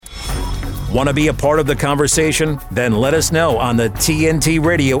Want to be a part of the conversation? Then let us know on the TNT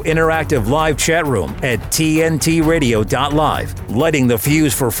Radio Interactive Live chat room at tntradio.live. Lighting the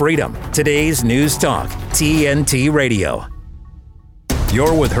fuse for freedom. Today's News Talk, TNT Radio.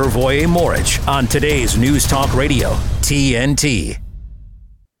 You're with Hrvoje Morić on today's News Talk Radio, TNT.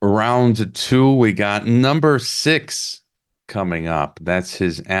 Round 2, we got number 6 coming up. That's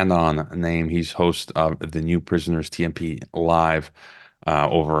his anon name. He's host of the New Prisoners TNT Live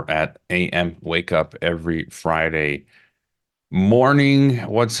over at AM Wake Up every Friday morning.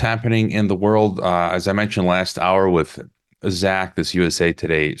 What's happening in the world? As I mentioned last hour with Zach, this USA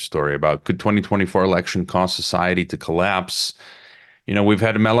Today story about could 2024 election cause society to collapse? You know, we've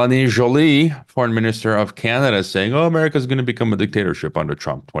had Melanie Joly, foreign minister of Canada, saying, oh, America's going to become a dictatorship under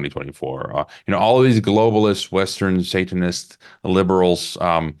Trump 2024. You know, all of these globalist, Western, Satanist liberals,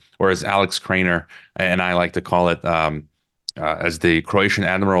 or as Alex Craner and I like to call it, as the Croatian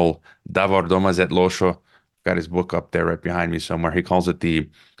Admiral Davor Domazet Lošo, got his book up there right behind me somewhere. He calls it the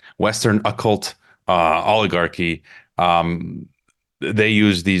Western occult oligarchy. They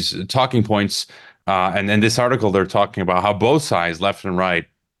use these talking points. And in this article, they're talking about how both sides, left and right,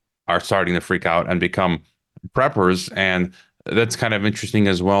 are starting to freak out and become preppers. And that's kind of interesting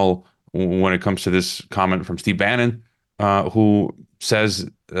as well when it comes to this comment from Steve Bannon, who says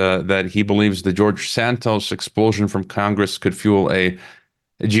that he believes the George Santos expulsion from Congress could fuel a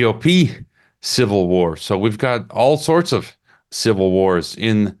GOP civil war. So we've got all sorts of civil wars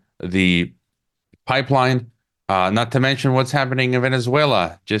in the pipeline, not to mention what's happening in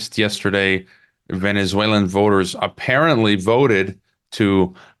Venezuela. Just yesterday, Venezuelan voters apparently voted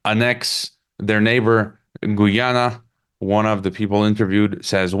to annex their neighbor, Guyana. One of the people interviewed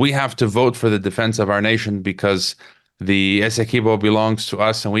says, we have to vote for the defense of our nation because the Essequibo belongs to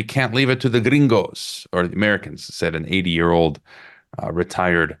us and we can't leave it to the gringos, or the Americans, said an 80-year-old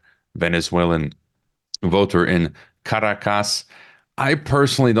retired Venezuelan voter in Caracas. I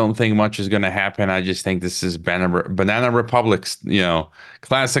personally don't think much is going to happen. I just think this is Banana Republic,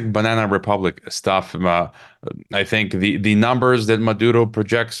 classic Banana Republic stuff. I think the numbers that Maduro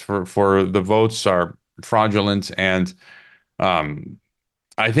projects for the votes are fraudulent. And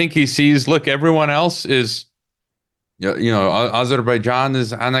I think he sees, look, everyone else is, Azerbaijan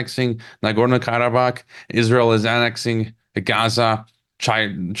is annexing Nagorno-Karabakh. Israel is annexing Gaza.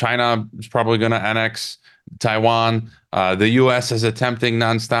 China is probably going to annex Taiwan. The U.S. is attempting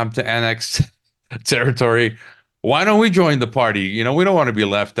nonstop to annex territory. Why don't we join the party? We don't want to be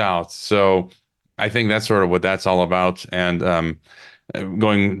left out. So I think that's sort of what that's all about. And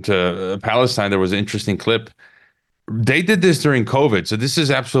going to Palestine, there was an interesting clip. They did this during COVID. So this is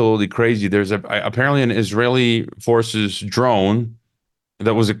absolutely crazy. There's apparently an Israeli forces drone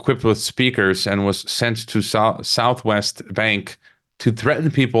that was equipped with speakers and was sent to Southwest Bank to threaten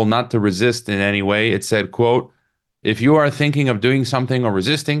people not to resist in any way. It said, quote, if you are thinking of doing something or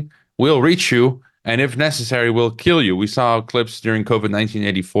resisting, we'll reach you. And if necessary, we'll kill you. We saw clips during COVID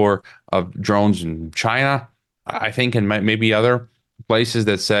 1984 of drones in China, I think, and maybe other places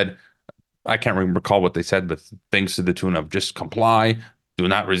that said, I can't recall what they said, but things to the tune of just comply, do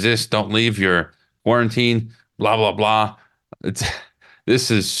not resist, don't leave, you're quarantined, blah, blah, blah. This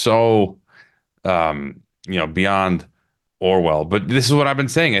is so, beyond Orwell. But this is what I've been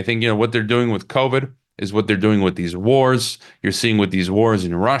saying. I think, what they're doing with COVID is what they're doing with these wars. You're seeing with these wars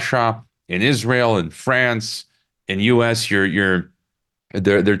in Russia, in Israel, in France, in US,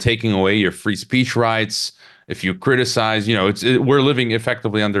 they're taking away your free speech rights. If you criticize, we're living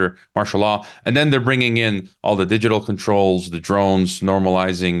effectively under martial law. And then they're bringing in all the digital controls, the drones,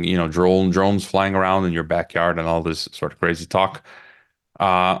 normalizing, drones flying around in your backyard and all this sort of crazy talk.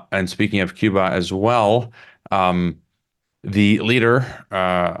 And speaking of Cuba as well, the leader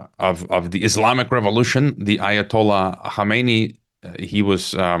of the Islamic Revolution, the Ayatollah Khamenei, he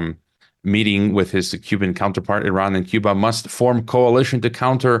was meeting with his Cuban counterpart. Iran and Cuba must form coalition to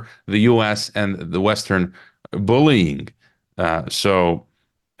counter the U.S. and the Western bullying. So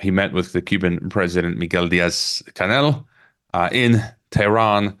he met with the Cuban president, Miguel Diaz-Canel, in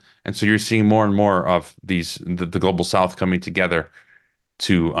Tehran. And so you're seeing more and more of the global South coming together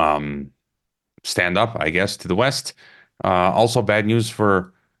to stand up, I guess, to the West. Also bad news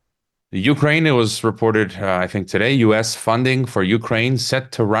for Ukraine. It was reported, I think today, U.S. funding for Ukraine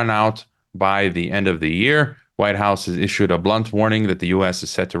set to run out by the end of the year. White House has issued a blunt warning that the U.S. is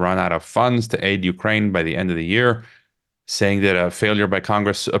set to run out of funds to aid Ukraine by the end of the year, saying that a failure by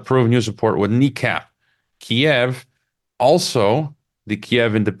Congress to approve new support would kneecap Kiev. Also, the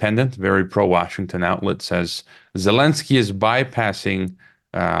Kiev Independent, very pro-Washington outlet, says Zelensky is bypassing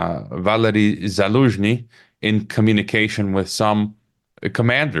Valery Zaluzhny in communication with some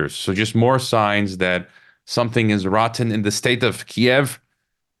commanders. So just more signs that something is rotten in the state of Kiev,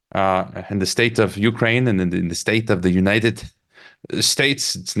 in the state of Ukraine, and in the state of the United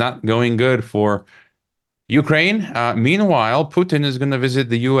States. It's not going good for Ukraine. Meanwhile, Putin is going to visit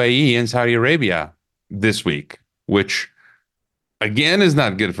the UAE and Saudi Arabia this week, which again is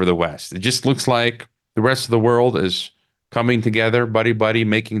not good for the West. It just looks like the rest of the world is coming together, buddy,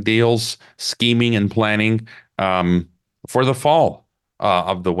 making deals, scheming and planning for the fall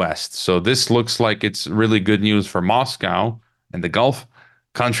of the West. So this looks like it's really good news for Moscow and the Gulf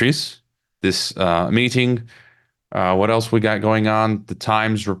countries. This meeting. What else we got going on? The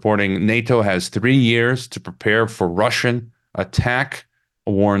Times reporting NATO has 3 years to prepare for Russian attack,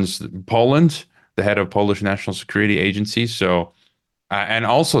 warns Poland, the head of Polish National Security Agency. So, and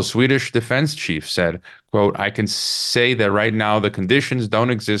also Swedish defense chief said, quote, I can say that right now the conditions don't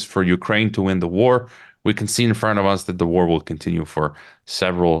exist for Ukraine to win the war. We can see in front of us that the war will continue for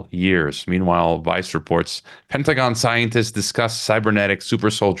several years. Meanwhile, Vice reports Pentagon scientists discuss cybernetic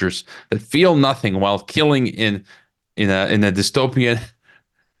super soldiers that feel nothing while killing in a dystopian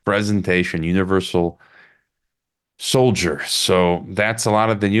presentation, universal soldier. So that's a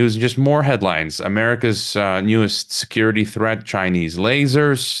lot of the news. Just more headlines. America's newest security threat, Chinese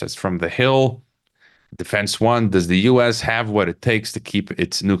lasers. That's from The Hill. Defense One, does the U.S. have what it takes to keep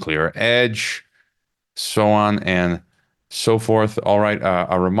its nuclear edge? So on and so forth. All right,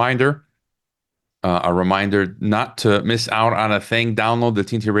 a reminder not to miss out on a thing. Download the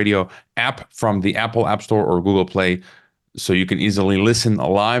TNT Radio app from the Apple App Store or Google Play so you can easily listen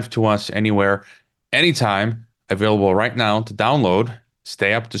live to us anywhere, anytime. Available right now to download.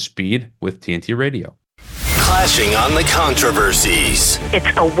 Stay up to speed with TNT Radio. Clashing on the controversies.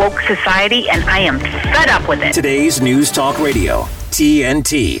 It's a woke society, and I am fed up with it. Today's News Talk Radio,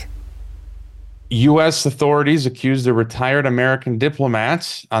 TNT. U.S. authorities accused a retired American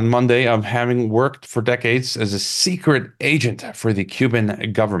diplomat on Monday of having worked for decades as a secret agent for the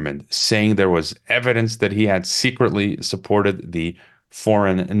Cuban government, saying there was evidence that he had secretly supported the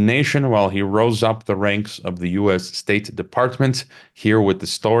foreign nation while he rose up the ranks of the U.S. State Department. Here with the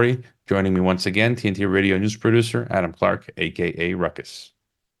story, joining me once again, TNT Radio news producer Adam Clark, a.k.a. Ruckus.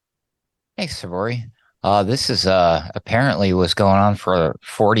 Thanks, Hrvoje. This is apparently was going on for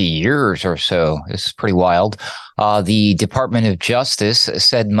 40 years or so. This is pretty wild. The Department of Justice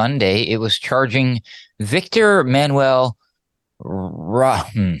said Monday it was charging Victor Manuel Rocha.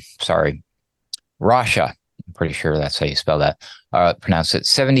 I'm pretty sure that's how you spell that. Pronounce it.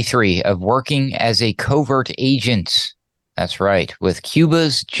 73 of working as a covert agent. That's right. With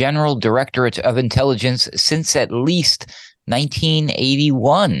Cuba's General Directorate of Intelligence since at least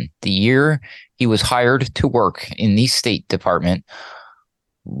 1981, the year he was hired to work in the State Department.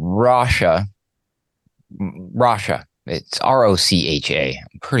 Rocha. It's Rocha.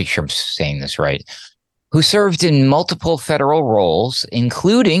 I'm pretty sure I'm saying this right. Who served in multiple federal roles,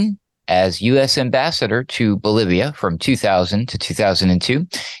 including as U.S. ambassador to Bolivia from 2000 to 2002,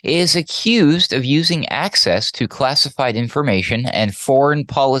 is accused of using access to classified information and foreign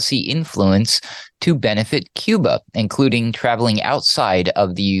policy influence to benefit Cuba, including traveling outside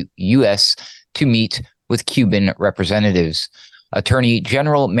of the U.S. to meet with Cuban representatives. Attorney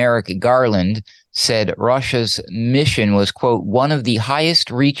General Merrick Garland said Russia's mission was, quote, one of the highest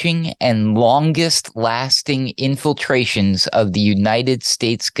reaching and longest lasting infiltrations of the United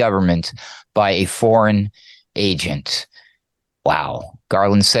States government by a foreign agent. Wow.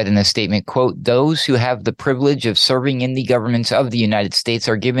 Garland said in a statement, quote, those who have the privilege of serving in the governments of the United States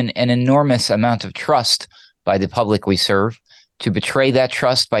are given an enormous amount of trust by the public we serve. To betray that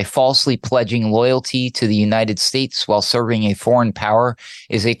trust by falsely pledging loyalty to the United States while serving a foreign power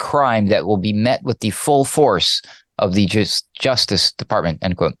is a crime that will be met with the full force of the Justice Department,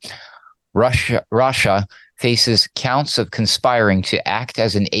 end quote. Russia faces counts of conspiring to act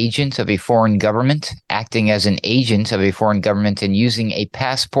as an agent of a foreign government, acting as an agent of a foreign government, and using a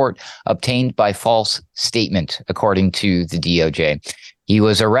passport obtained by false statement, according to the DOJ. He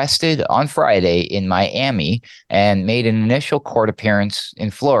was arrested on Friday in Miami and made an initial court appearance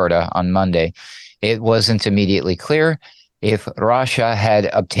in Florida on Monday. It wasn't immediately clear if Russia had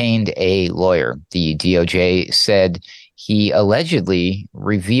obtained a lawyer. The DOJ said he allegedly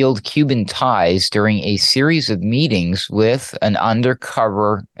revealed Cuban ties during a series of meetings with an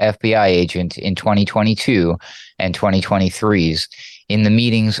undercover FBI agent in 2022 and 2023's. In the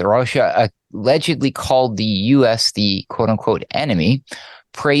meetings, Russia allegedly called the U.S. the quote-unquote enemy,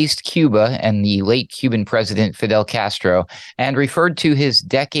 praised Cuba and the late Cuban president Fidel Castro, and referred to his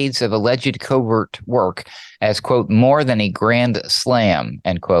decades of alleged covert work as, quote, more than a grand slam,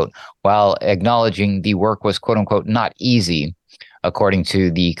 end quote, while acknowledging the work was, quote-unquote, not easy. according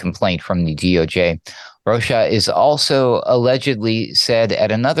to the complaint from the DOJ. Rocha is also allegedly said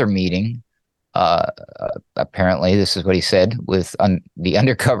at another meeting, apparently this is what he said, with the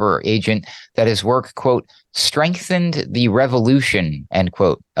undercover agent, that his work, quote, strengthened the revolution, end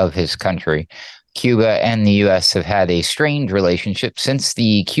quote, of his country. Cuba and the U.S. have had a strained relationship since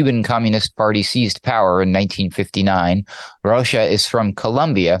the Cuban Communist Party seized power in 1959. Rocha is from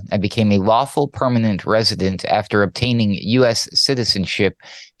Colombia and became a lawful permanent resident after obtaining U.S. citizenship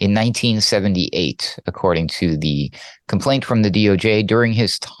in 1978, according to the complaint from the DOJ. During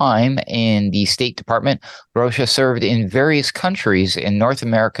his time in the State Department, Rocha served in various countries in North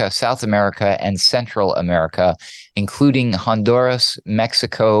America, South America, and Central America, including Honduras,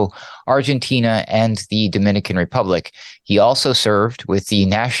 Mexico, Argentina, and the Dominican Republic. He also served with the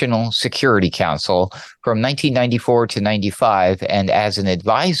National Security Council from 1994 to 95 and as an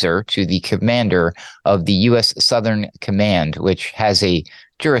advisor to the commander of the U.S. Southern Command, which has a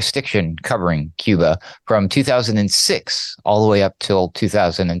jurisdiction covering Cuba from 2006 all the way up till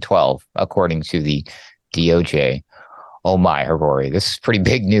 2012, according to the DOJ. Oh my, Hrvoje, this is pretty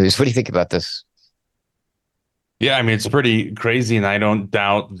big news. What do you think about this? Yeah, I mean, it's pretty crazy, and I don't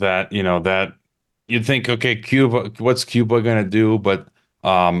doubt that, that you'd think, okay, Cuba, what's Cuba going to do? But,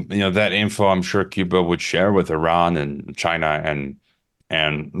 that info, I'm sure Cuba would share with Iran and China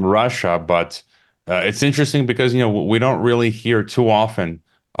and Russia. But it's interesting because, we don't really hear too often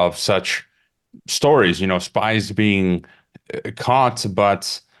of such stories, spies being caught.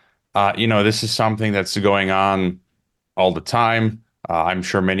 But, this is something that's going on all the time. I'm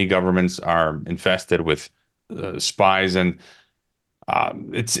sure many governments are infested with spies, and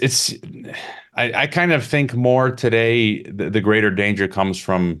I kind of think more today the greater danger comes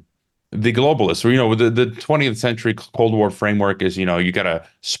from the globalists. Or, the 20th century Cold War framework is, you got a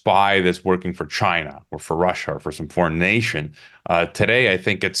spy that's working for China or for Russia or for some foreign nation. Today, I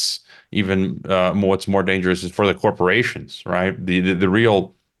think it's even what's more dangerous is for the corporations, right? The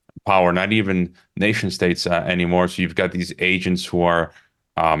real power, not even nation states anymore. So you've got these agents who are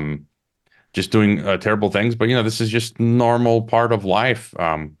just doing terrible things. But, this is just normal part of life.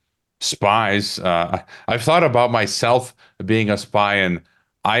 Spies. I've thought about myself being a spy, and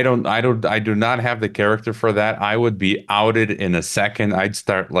I do not have the character for that. I would be outed in a second. I'd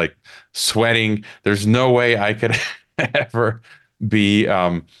start like sweating. There's no way I could ever be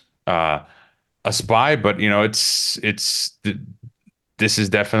a spy. But, this is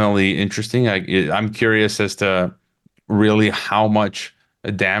definitely interesting. I'm curious as to really how much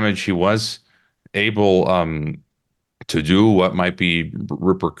damage he was able to do, what might be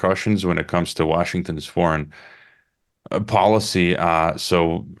repercussions when it comes to Washington's foreign policy.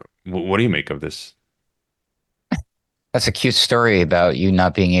 So what do you make of this? That's a cute story about you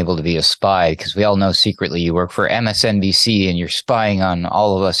not being able to be a spy, because we all know secretly you work for MSNBC and you're spying on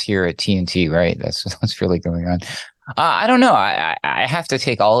all of us here at TNT, right? That's what's really going on. I don't know. I have to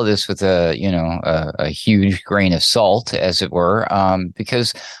take all of this with a huge grain of salt, as it were,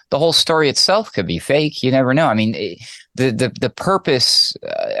 because the whole story itself could be fake. You never know. I mean, the purpose.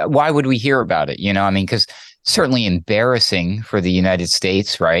 Why would we hear about it? Because certainly embarrassing for the United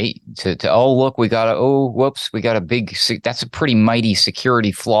States, right? To oh look, we got a big. That's a pretty mighty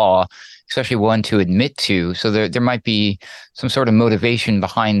security flaw, especially one to admit to. So there might be some sort of motivation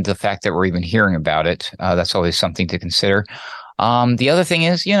behind the fact that we're even hearing about it. That's always something to consider. The other thing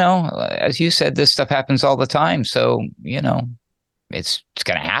is, as you said, this stuff happens all the time. So, it's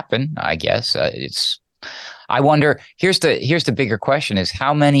going to happen, I guess. I wonder, here's the bigger question is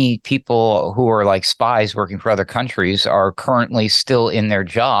how many people who are like spies working for other countries are currently still in their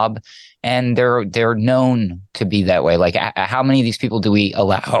job, and they're known to be that way. Like, how many of these people do we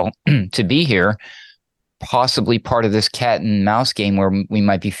allow to be here? Possibly part of this cat and mouse game where we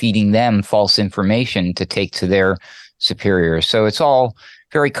might be feeding them false information to take to their superiors. So it's all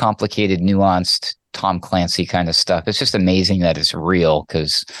very complicated, nuanced, Tom Clancy kind of stuff. It's just amazing that it's real,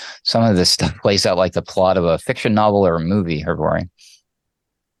 because some of this stuff plays out like the plot of a fiction novel or a movie, Hrvoje.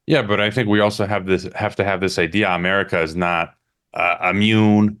 Yeah, but I think we also have to have this idea. America is not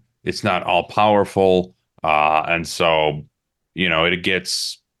immune. It's not all powerful. And so, it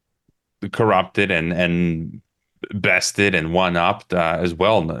gets corrupted and bested and one-upped as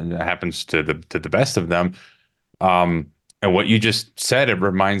well. It happens to the best of them. And what you just said, it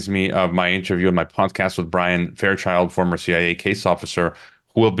reminds me of my interview in my podcast with Brian Fairchild, former CIA case officer,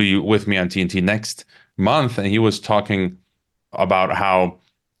 who will be with me on TNT next month. And he was talking about how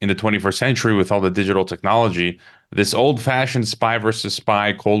in the 21st century, with all the digital technology, this old-fashioned spy versus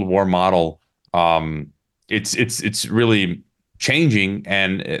spy Cold War model, it's really changing,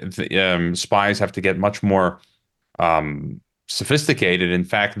 and spies have to get much more sophisticated. In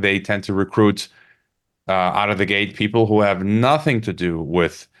fact, they tend to recruit out of the gate people who have nothing to do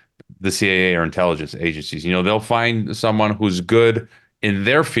with the CIA or intelligence agencies. They'll find someone who's good in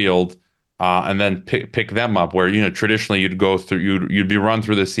their field, and then pick them up. Where traditionally you'd go through, you'd be run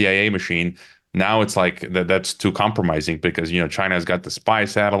through the CIA machine. Now it's like that's too compromising because China's got the spy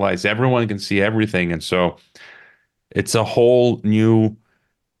satellites. Everyone can see everything, and so it's a whole new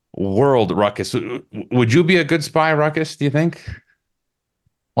world. Ruckus, would you be a good spy, Ruckus? Do you think?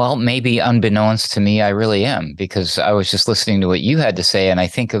 Well, maybe unbeknownst to me, I really am, because I was just listening to what you had to say, and I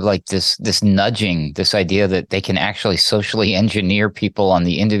think of like this nudging, this idea that they can actually socially engineer people on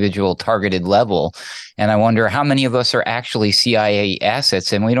the individual targeted level. And I wonder how many of us are actually CIA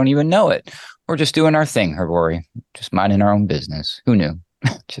assets and we don't even know it. We're just doing our thing, Hrvoje, just minding our own business. Who knew?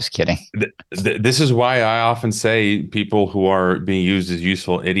 Just kidding. This is why I often say people who are being used as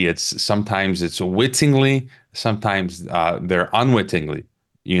useful idiots, sometimes it's wittingly, sometimes they're unwittingly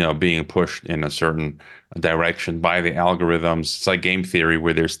being pushed in a certain direction by the algorithms. It's like game theory,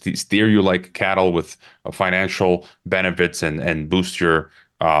 where they steer you like cattle with financial benefits and boost your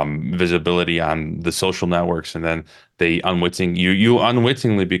visibility on the social networks, and then you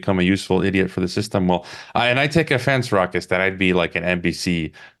unwittingly become a useful idiot for the system. Well, and I take offense, Ruckus, that I'd be like an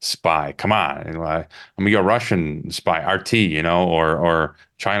NBC spy. Come on, I'm a Russian spy, RT, or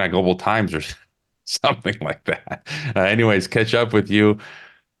China Global Times or something like that. Anyways, catch up with you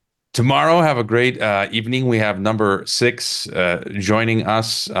tomorrow. Have a great evening. We have number 6 joining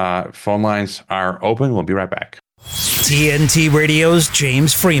us. Phone lines are open. We'll be right back. TNT Radio's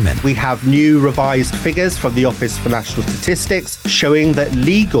James Freeman. We have new revised figures from the Office for National Statistics showing that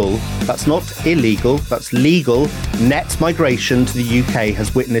legal, that's not illegal, that's legal, net migration to the UK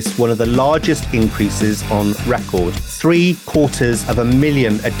has witnessed one of the largest increases on record.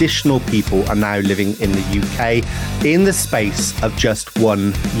 750,000 additional people are now living in the UK in the space of just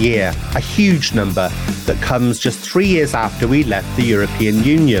 1 year. A huge number that comes just 3 years after we left the European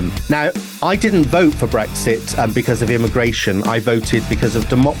Union. Now, I didn't vote for Brexit because of immigration. I voted because of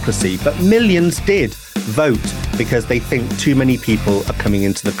democracy. But millions did vote because they think too many people are coming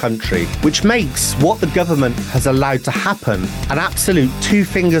into the country, which makes what the government has allowed to happen an absolute 2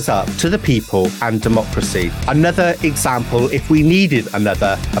 fingers up to the people and democracy. Another example, if we needed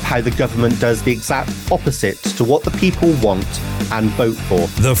another, of how the government does the exact opposite to what the people want and vote for.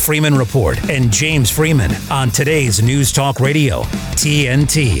 The Freeman Report and James Freeman on today's News Talk Radio,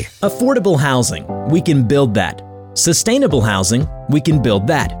 TNT. Affordable housing, we can build that. Sustainable housing, we can build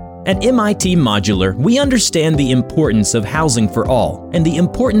that. At MIT Modular, we understand the importance of housing for all and the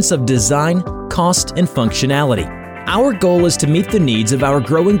importance of design, cost, and functionality. Our goal is to meet the needs of our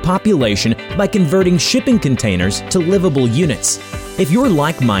growing population by converting shipping containers to livable units. If you're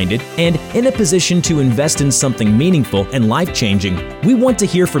like-minded and in a position to invest in something meaningful and life-changing, we want to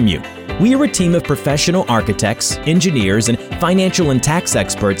hear from you. We are a team of professional architects, engineers, and financial and tax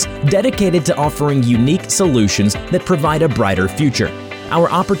experts dedicated to offering unique solutions that provide a brighter future.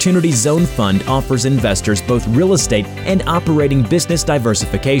 Our Opportunity Zone Fund offers investors both real estate and operating business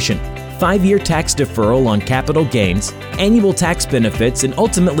diversification, 5-year tax deferral on capital gains, annual tax benefits, and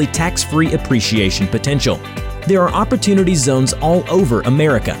ultimately tax-free appreciation potential. There are opportunity zones all over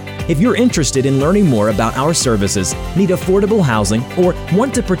America. If you're interested in learning more about our services, need affordable housing, or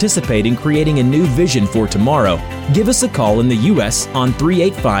want to participate in creating a new vision for tomorrow, give us a call in the U.S. on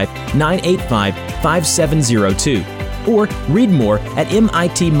 385-985-5702. Or read more at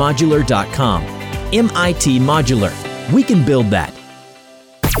mitmodular.com. MIT Modular. We can build that.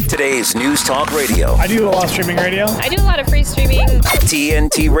 Today's News Talk Radio. I do a lot of streaming radio. I do a lot of free streaming.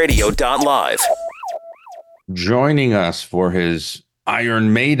 TNTRadio.live. Joining us for his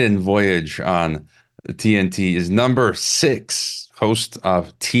Iron Maiden voyage on TNT is number 6, host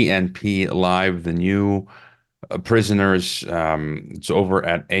of TNP Live, the new prisoners. It's over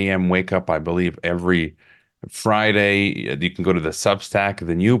at AM Wake Up, I believe, every Friday. You can go to the Substack,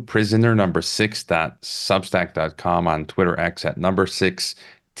 the new prisoner, number 6.substack.com, on Twitter X at number 6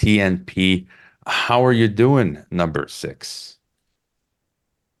 TNP. How are you doing, number 6?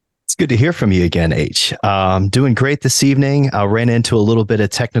 It's good to hear from you again, H. Doing great this evening. I ran into a little bit of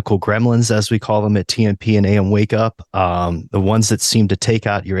technical gremlins, as we call them at TNP and AM Wake Up. The ones that seem to take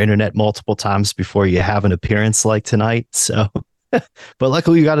out your internet multiple times before you have an appearance like tonight. So, but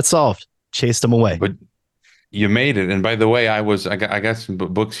luckily you got it solved. Chased them away. But you made it. And by the way, I got some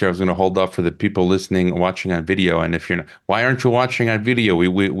books here I was going to hold up for the people listening, watching on video. And if you're not, why aren't you watching on video? We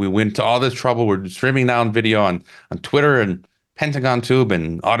went to all this trouble. We're streaming now on video on Twitter and Pentagon Tube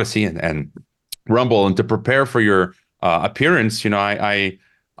and Odyssey and Rumble. And to prepare for your appearance, I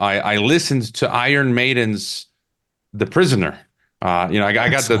listened to Iron Maiden's The Prisoner. I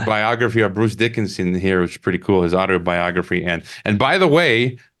got the biography of Bruce Dickinson here, which is pretty cool, his autobiography. And by the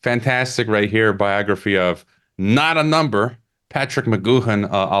way, fantastic right here, biography of Not a Number, Patrick McGoohan,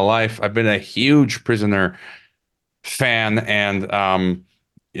 A Life. I've been a huge Prisoner fan, and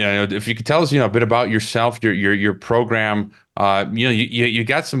if you could tell us, a bit about yourself, your program. You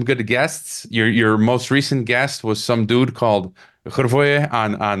got some good guests. Your most recent guest was some dude called Hrvoje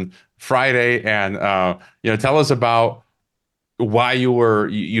on Friday, and tell us about why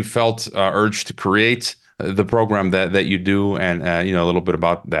you felt urged to create the program that you do, and a little bit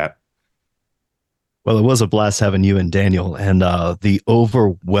about that. Well, it was a blast having you and Daniel, and the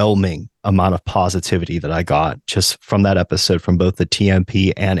overwhelming amount of positivity that I got just from that episode from both the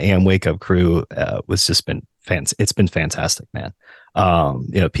TMP and AM Wake Up crew was just been it's been fantastic, man.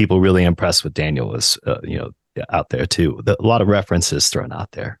 People really impressed with Daniel was out there too. A lot of references thrown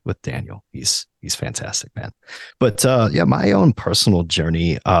out there with Daniel. He's fantastic, man. But my own personal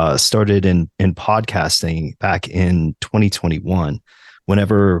journey started in podcasting back in 2021.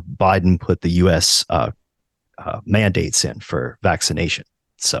 Whenever Biden put the U.S. Mandates in for vaccination.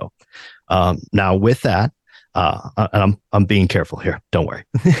 So now with that, and I'm being careful here. Don't worry.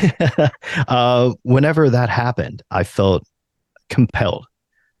 Whenever that happened, I felt compelled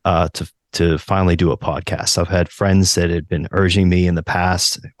to finally do a podcast. I've had friends that had been urging me in the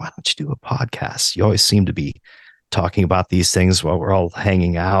past, why don't you do a podcast? You always seem to be talking about these things while we're all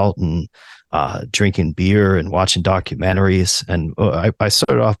hanging out and drinking beer and watching documentaries. And I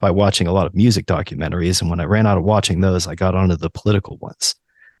started off by watching a lot of music documentaries. And when I ran out of watching those, I got onto the political ones.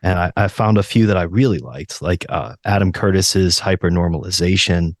 And I found a few that I really liked, like Adam Curtis's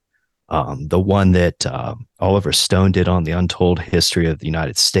Hypernormalization, the one that Oliver Stone did on the Untold History of the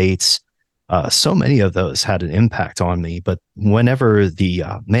United States. So many of those had an impact on me. But whenever the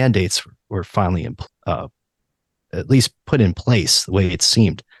mandates were finally at least put in place the way it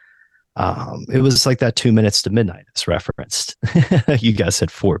seemed, it was like that 2 minutes to midnight is referenced. You guys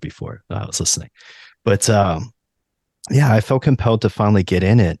said 4 before I was listening, but I felt compelled to finally get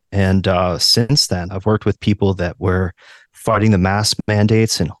in it. And since then, I've worked with people that were fighting the mask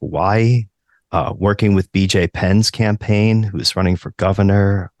mandates in Hawaii, working with BJ Penn's campaign, who was running for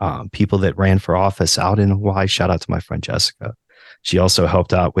governor, people that ran for office out in Hawaii. Shout out to my friend Jessica. She also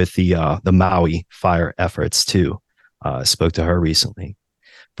helped out with the Maui fire efforts too. I spoke to her recently.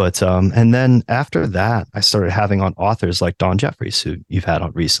 But and then after that, I started having on authors like Don Jeffries, who you've had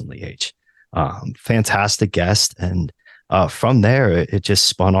on recently, H. Fantastic guest. And from there, it just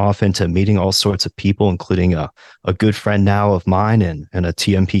spun off into meeting all sorts of people, including a good friend now of mine and a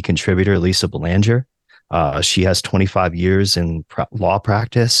TMP contributor, Lisa Belanger. She has 25 years in law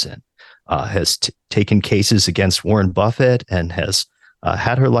practice and has taken cases against Warren Buffett and has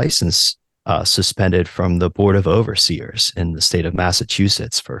had her license suspended from the Board of Overseers in the state of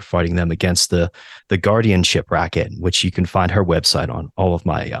Massachusetts for fighting them against the guardianship racket, which you can find her website on all of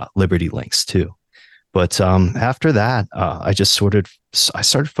my Liberty links too. But after that, I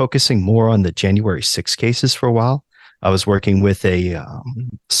started focusing more on the January 6 cases for a while. I was working with a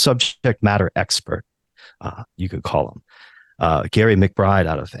subject matter expert, you could call him, Gary McBride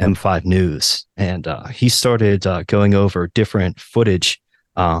out of M5 News. And he started going over different footage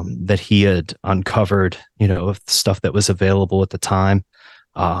that he had uncovered, of stuff that was available at the time,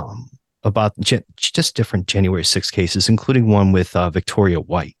 about just different January 6 cases, including one with Victoria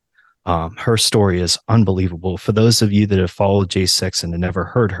White. Her story is unbelievable. For those of you that have followed J6 and have never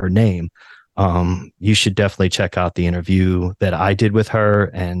heard her name, you should definitely check out the interview that I did with her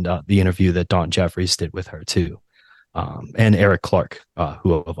and the interview that Don Jeffries did with her too. And Eric Clark,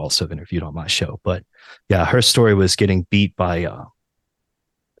 who I've also interviewed on my show. But yeah, her story was getting beat by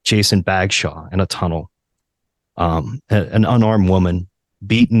Jason Bagshaw in a tunnel, an unarmed woman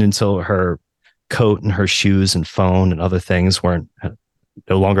beaten until her coat and her shoes and phone and other things weren't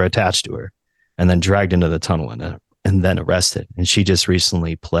no longer attached to her, and then dragged into the tunnel and then arrested. And she just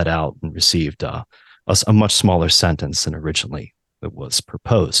recently pled out and received a much smaller sentence than originally it was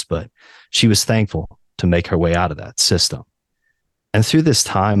proposed. But she was thankful to make her way out of that system. And through this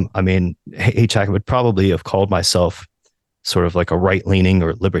time, I mean, I would probably have called myself sort of like a right-leaning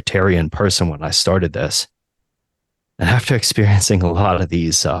or libertarian person when I started this. And after experiencing a lot of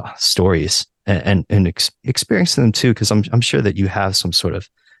these stories and experiencing them too, because I'm sure that you have some sort of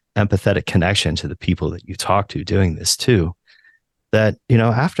empathetic connection to the people that you talk to doing this too, that,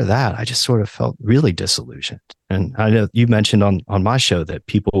 after that, I just sort of felt really disillusioned. And I know you mentioned on my show that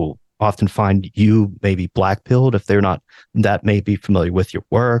people often find you maybe black-pilled if they're not that maybe familiar with your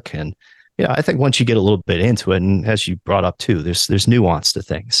work. And I think once you get a little bit into it, and as you brought up too, there's nuance to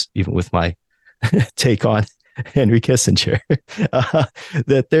things, even with my take on Henry Kissinger.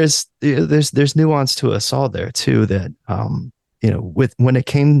 That there's nuance to us all there too. That with when it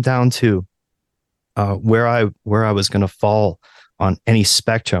came down to where I was going to fall on any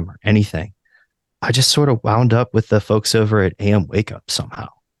spectrum or anything, I just sort of wound up with the folks over at AM Wake Up somehow.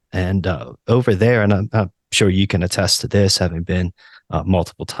 And over there, and I'm sure you can attest to this, having been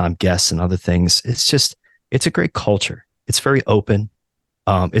multiple time guests and other things. It's a great culture. It's very open.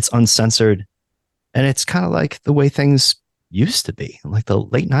 It's uncensored. And it's kind of like the way things used to be, like the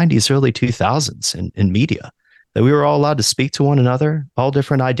late 90s, early 2000s in media, that we were all allowed to speak to one another, all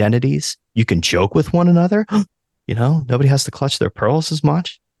different identities. You can joke with one another. Nobody has to clutch their pearls as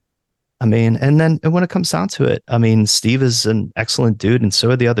much. I mean, and when it comes down to it, I mean, Steve is an excellent dude, and so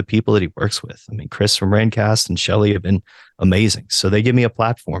are the other people that he works with. I mean, Chris from Raincast and Shelly have been amazing. So they give me a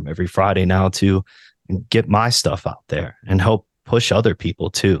platform every Friday now to get my stuff out there and help push other people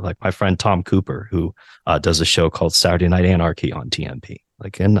too. Like my friend Tom Cooper, who does a show called Saturday Night Anarchy on TMP.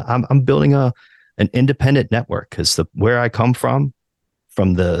 And I'm building an independent network, because where I come from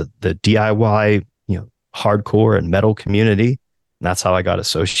the DIY, hardcore and metal community. And that's how I got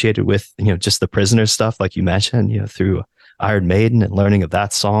associated with, just the Prisoner stuff, like you mentioned, through Iron Maiden and learning of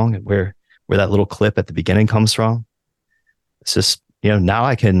that song and where that little clip at the beginning comes from. It's just, now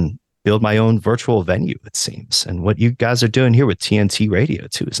I can build my own virtual venue, it seems. And what you guys are doing here with TNT Radio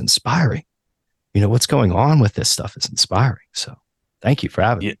too is inspiring. What's going on with this stuff is inspiring. So thank you for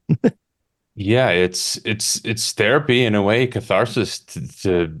having me. Yeah, it's therapy in a way, catharsis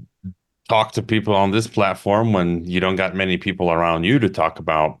to talk to people on this platform when you don't got many people around you to talk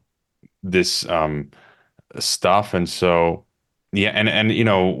about this stuff. And so, yeah, and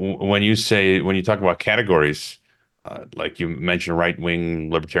when you talk about categories, like you mentioned, right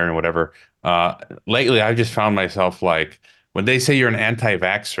wing, libertarian, whatever. Lately, I've just found myself like when they say you're an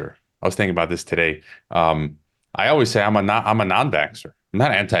anti-vaxxer. I was thinking about this today. I always say I'm a non-vaxxer. I'm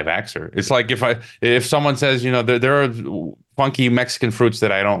not anti-vaxxer. It's like if someone says, there are funky Mexican fruits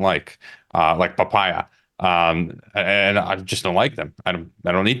that I don't like papaya, and I just don't like them. I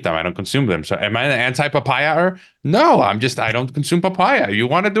don't eat them. I don't consume them. So am I an anti-papaya? No, I don't consume papaya. You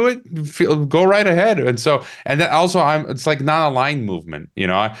want to do it? Go right ahead. And then also it's like non-aligned movement.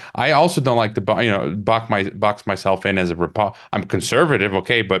 I also don't like to box myself in as I'm conservative,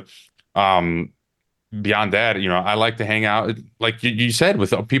 okay, but beyond that, I like to hang out, like you said,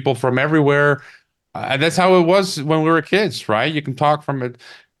 with people from everywhere. And that's how it was when we were kids, right? You can talk from it,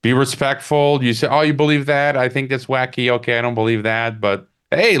 be respectful. You say, "Oh, you believe that? I think that's wacky." Okay, I don't believe that, but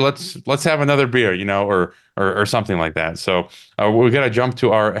hey, let's have another beer, or something like that. So we're gonna jump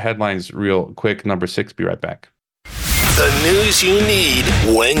to our headlines real quick. Number 6. Be right back. The news you need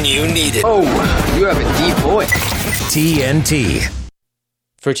when you need it. Oh, you have a deep voice. TNT.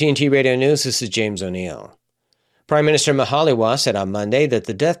 For TNT Radio News, this is James O'Neill. Prime Minister Majaliwa said on Monday that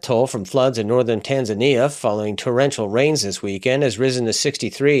the death toll from floods in northern Tanzania following torrential rains this weekend has risen to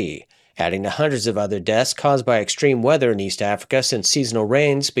 63, adding to hundreds of other deaths caused by extreme weather in East Africa since seasonal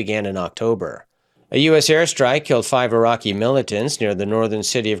rains began in October. A U.S. airstrike killed 5 Iraqi militants near the northern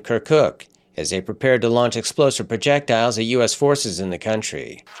city of Kirkuk as they prepared to launch explosive projectiles at U.S. forces in the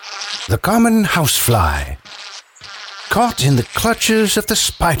country. The common housefly, caught in the clutches of the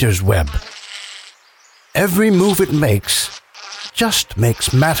spider's web. Every move it makes just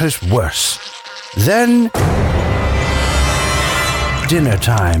makes matters worse. Then, dinner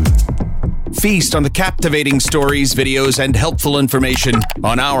time. Feast on the captivating stories, videos, and helpful information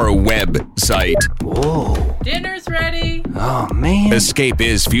on our website. Whoa. Dinner's ready. Oh, man. Escape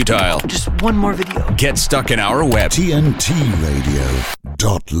is futile. Just one more video. Get stuck in our web.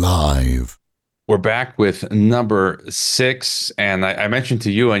 TNTRadio.live. We're back with number 6, and I mentioned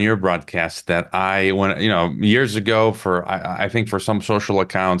to you on your broadcast that years ago I think for some social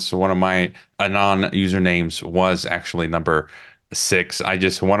accounts, one of my anon usernames was actually number 6.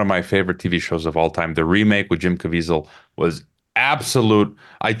 One of my favorite TV shows of all time. The remake with Jim Caviezel was absolute.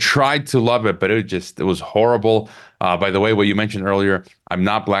 I tried to love it, but it was horrible. By the way, what you mentioned earlier, I'm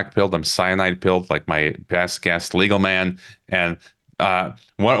not black pilled, I'm cyanide pilled, like my past guest, Legal Man, and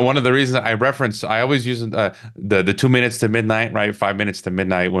one of the reasons I always use the 2 minutes to midnight, right? 5 minutes to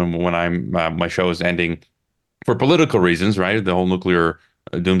midnight when I'm my show is ending for political reasons, right? The whole nuclear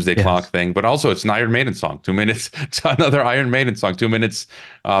doomsday clock thing, but also it's an Iron Maiden song. 2 minutes to another Iron Maiden song. 2 minutes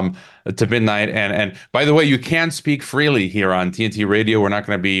to midnight. And by the way, you can speak freely here on TNT Radio. We're not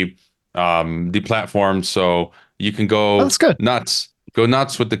going to be deplatformed, so you can go nuts. Go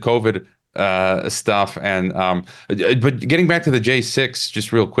nuts with the COVID stuff. And but getting back to the J6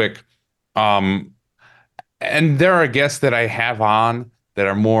 just real quick, and there are guests that I have on that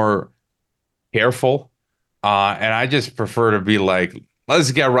are more careful And I just prefer to be like,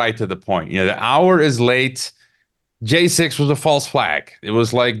 let's get right to the point. The hour is late. J6 was a false flag. It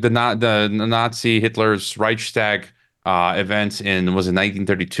was like the Nazi Hitler's Reichstag events was in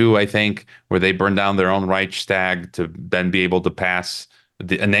 1932, I think, where they burned down their own Reichstag to then be able to pass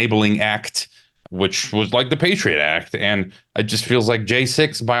the Enabling Act, which was like the Patriot Act. And it just feels like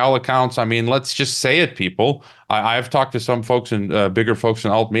J6, by all accounts. I mean, let's just say it, people. I've talked to some folks and bigger folks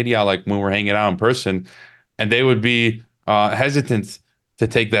in alt media, like when we're hanging out in person, and they would be hesitant to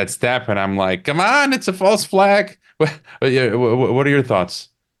take that step. And I'm like, come on, it's a false flag. What are your thoughts?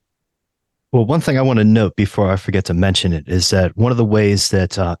 Well, one thing I want to note before I forget to mention it is that one of the ways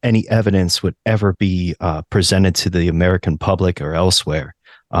that any evidence would ever be presented to the American public or elsewhere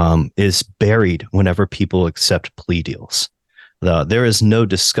is buried whenever people accept plea deals. There is no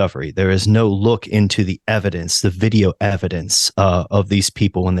discovery. There is no look into the evidence, the video evidence of these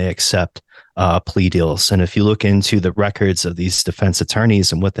people when they accept plea deals. And if you look into the records of these defense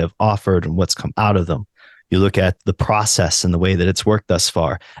attorneys and what they've offered and what's come out of them, you look at the process and the way that it's worked thus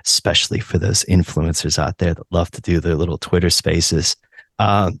far, especially for those influencers out there that love to do their little Twitter spaces.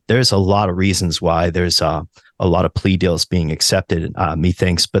 There's a lot of reasons why there's a lot of plea deals being accepted,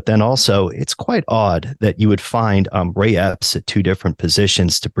 methinks. But then also, it's quite odd that you would find Ray Epps at two different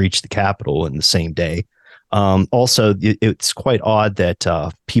positions to breach the Capitol in the same day. Also, it's quite odd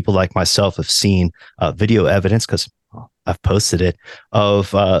that people like myself have seen video evidence, because I've posted it,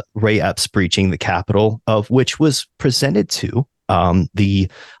 of Ray Epps breaching the Capitol, of which was presented to I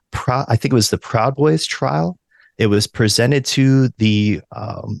think it was the Proud Boys trial. It was presented to the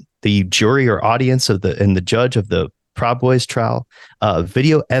jury or audience and the judge of the Proud Boys trial,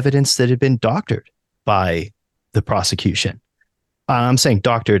 video evidence that had been doctored by the prosecution. I'm saying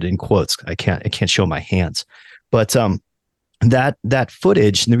doctored in quotes. I can't show my hands, but that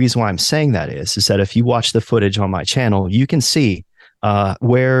footage, and the reason why I'm saying that is that if you watch the footage on my channel, you can see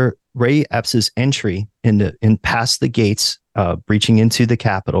where Ray Epps's entry in past the gates, breaching into the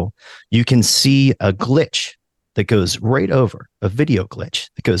Capitol. You can see a glitch that goes right over, a video glitch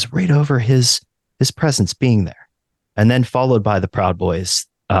that goes right over his presence being there, and then followed by the Proud Boys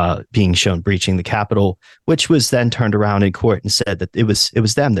being shown breaching the Capitol, which was then turned around in court and said that it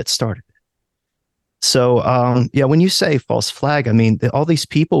was them that started. So, when you say false flag, I mean, all these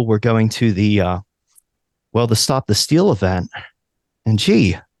people were going to the Stop the Steal event. And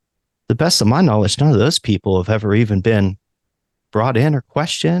gee, the best of my knowledge, none of those people have ever even been brought in or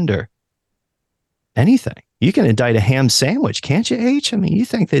questioned or anything. You can indict a ham sandwich, can't you, H? I mean, you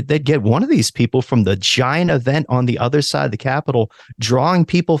think that they'd get one of these people from the giant event on the other side of the Capitol, drawing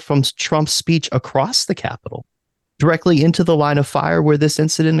people from Trump's speech across the Capitol directly into the line of fire where this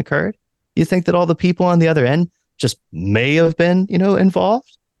incident occurred? You think that all the people on the other end just may have been,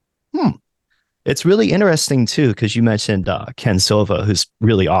 involved? It's really interesting, too, because you mentioned Ken Silva, who's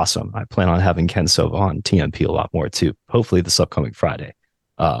really awesome. I plan on having Ken Silva on TMP a lot more, too, hopefully this upcoming Friday.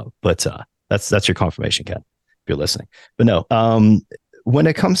 But that's your confirmation, Ken, if you're listening. But no, when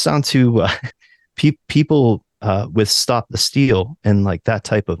it comes down to people with Stop the Steal and like that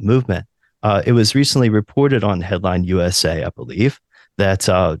type of movement, it was recently reported on Headline USA, I believe, that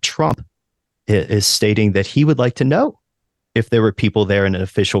Trump is stating that he would like to know if there were people there in an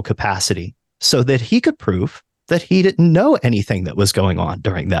official capacity so that he could prove that he didn't know anything that was going on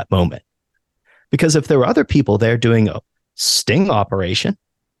during that moment. Because if there were other people there doing a sting operation,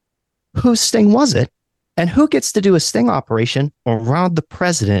 whose sting was it? And who gets to do a sting operation around the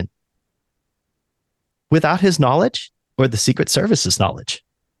president without his knowledge or the Secret Service's knowledge?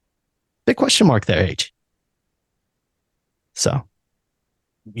 Big question mark there, H. So.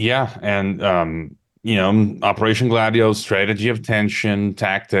 Yeah, and Operation Gladio, strategy of tension,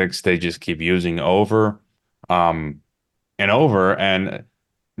 tactics, they just keep using over and over. And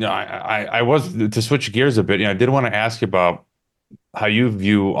I was, to switch gears a bit, I did want to ask you about how you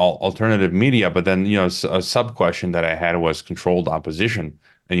view alternative media, but then a sub question that I had was controlled opposition,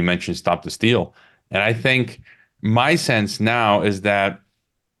 and you mentioned Stop the Steal. And I think my sense now is that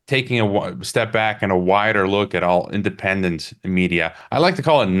taking a step back and a wider look at all independent media, I like to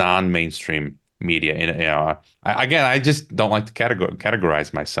call it non-mainstream media. I just don't like to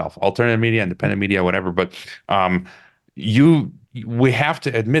categorize myself. Alternative media, independent media, whatever. But we have to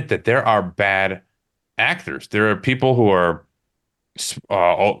admit that there are bad actors. There are people who are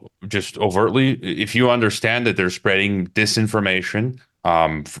just overtly, if you understand that they're spreading disinformation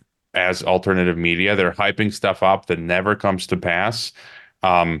as alternative media, they're hyping stuff up that never comes to pass.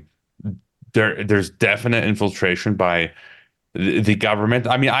 There's definite infiltration by the government.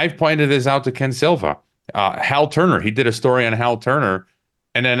 I mean, I've pointed this out to Ken Silva. Hal Turner, he did a story on Hal Turner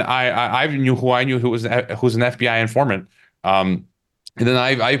And then I knew who was an FBI informant. And then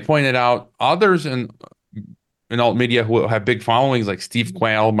I pointed out others in alt media who have big followings, like Steve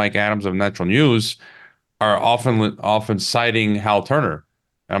Quayle, Mike Adams of Natural News, are often citing Hal Turner.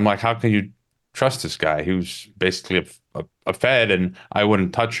 And I'm like, how can you trust this guy who's basically a Fed? And I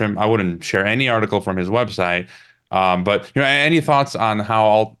wouldn't touch him. I wouldn't share any article from his website. But any thoughts on how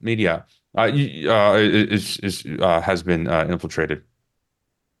alt media has been infiltrated?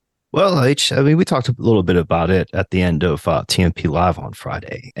 Well, I mean, we talked a little bit about it at the end of TMP Live on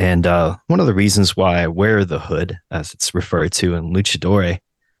Friday. And one of the reasons why I wear the hood, as it's referred to in Luchadore,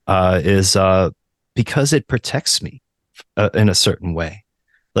 is because it protects me in a certain way.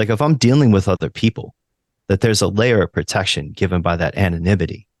 Like if I'm dealing with other people, that there's a layer of protection given by that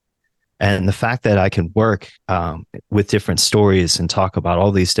anonymity. And the fact that I can work with different stories and talk about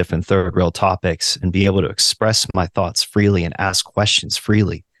all these different third rail topics and be able to express my thoughts freely and ask questions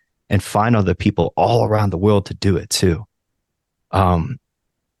freely and find other people all around the world to do it too.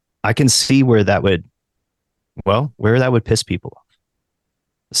 I can see where that would piss people off.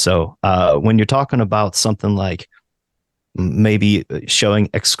 So when you're talking about something like maybe showing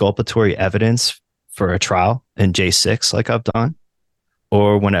exculpatory evidence for a trial in J6, like I've done,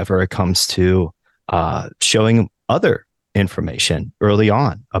 or whenever it comes to showing other information early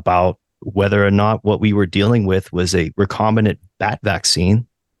on about whether or not what we were dealing with was a recombinant bat vaccine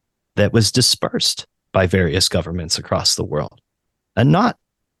that was dispersed by various governments across the world, and not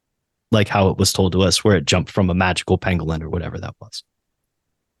like how it was told to us where it jumped from a magical pangolin or whatever that was.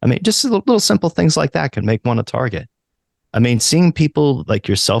 I mean, just little simple things like that can make one a target. I mean, seeing people like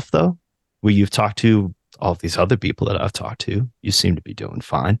yourself, though, where you've talked to all of these other people that I've talked to, you seem to be doing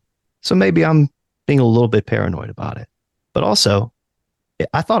fine. So maybe I'm being a little bit paranoid about it. But also,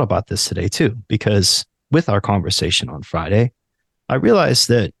 I thought about this today, too, because with our conversation on Friday, I realized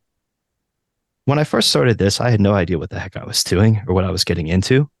that when I first started this, I had no idea what the heck I was doing or what I was getting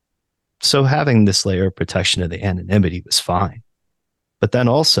into. So having this layer of protection of the anonymity was fine. But then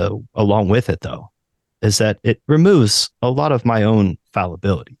also, along with it, though, is that it removes a lot of my own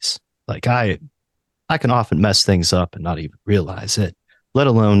fallibilities. Like I can often mess things up and not even realize it, let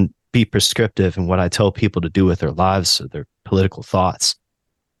alone be prescriptive in what I tell people to do with their lives or their political thoughts.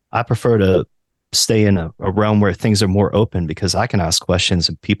 I prefer to stay in a realm where things are more open because I can ask questions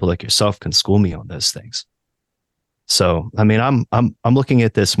and people like yourself can school me on those things. So, I mean, I'm looking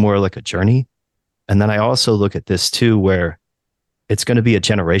at this more like a journey. And then I also look at this too, where it's going to be a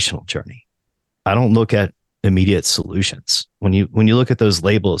generational journey. I don't look at immediate solutions. When you look at those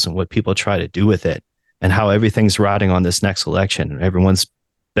labels and what people try to do with it and how everything's riding on this next election and everyone's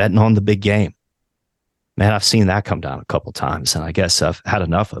betting on the big game, man, I've seen that come down a couple times and I guess I've had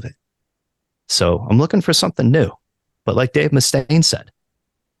enough of it. So I'm looking for something new. But like Dave Mustaine said,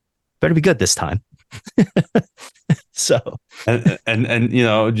 better be good this time. So, and you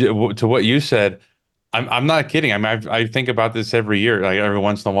know, to what you said, I'm not kidding. I mean, I think about this every year, like every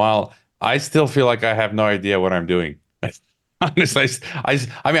once in a while. I still feel like I have no idea what I'm doing. Honestly, I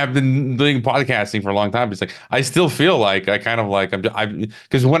mean, I've been doing podcasting for a long time. It's like I still feel like I kind of like I'm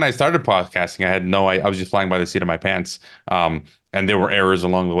because when I started podcasting, I was just flying by the seat of my pants, and there were errors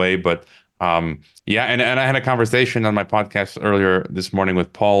along the way. But yeah, and I had a conversation on my podcast earlier this morning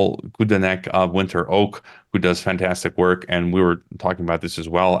with Paul Gudanek of Winter Oak, who does fantastic work, and we were talking about this as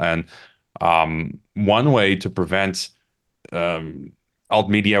well. And one way to prevent alt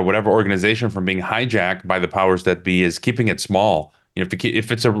media, whatever organization, from being hijacked by the powers that be is keeping it small. You know,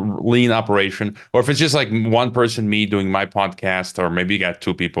 if it's a lean operation, or if it's just like one person, me doing my podcast, or maybe you got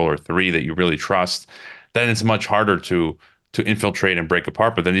two people or three that you really trust, then it's much harder to infiltrate and break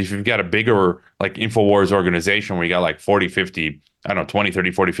apart. But then if you've got a bigger like InfoWars organization where you got like 40, 50, I don't know, 20,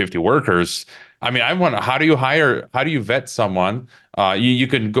 30, 40, 50 workers, I mean, I wonder, how do you vet someone? You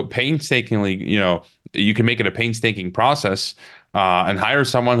can go painstakingly, you know, you can make it a painstaking process and hire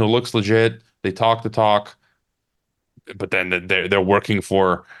someone who looks legit. They talk the talk, but then they're working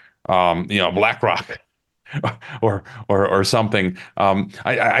for, you know, BlackRock or something.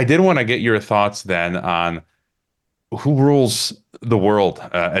 I did want to get your thoughts then on who rules the world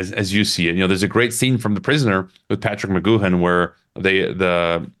as you see it. You know, there's a great scene from The Prisoner with Patrick McGoohan where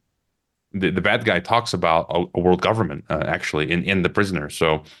the bad guy talks about a world government actually in The Prisoner.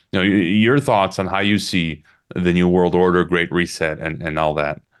 So, you know, your thoughts on how you see the New World Order, Great Reset, and all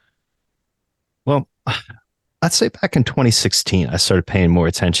that. Well, I'd say back in 2016, I started paying more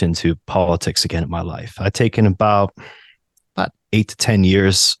attention to politics again in my life. I'd taken about 8 to 10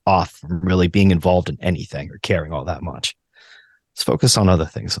 years off from really being involved in anything or caring all that much. Let's focus on other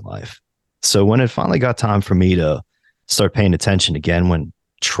things in life. So when it finally got time for me to start paying attention again, when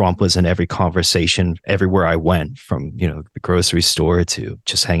Trump was in every conversation everywhere I went, from, the grocery store to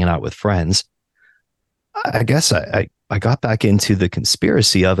just hanging out with friends. I guess I got back into the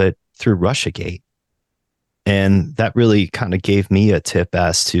conspiracy of it through Russiagate. And that really kind of gave me a tip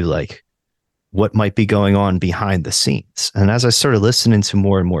as to like what might be going on behind the scenes. And as I started listening to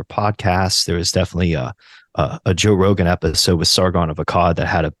more and more podcasts, there was definitely a Joe Rogan episode with Sargon of Akkad that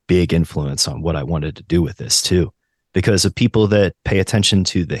had a big influence on what I wanted to do with this too, because of people that pay attention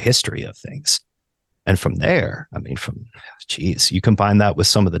to the history of things. And from there, you combine that with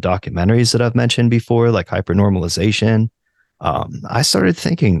some of the documentaries that I've mentioned before, like Hypernormalization. I started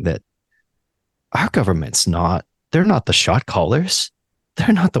thinking that our government's they're not the shot callers.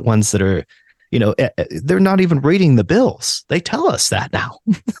 They're not the ones that are, they're not even reading the bills. They tell us that now.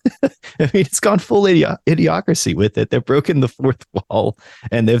 It's gone full idiocracy with it. They've broken the fourth wall,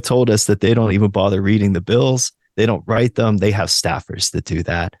 and they've told us that they don't even bother reading the bills. They don't write them. They have staffers that do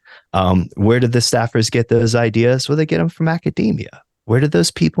that. Where did the staffers get those ideas? Well, they get them from academia. Where did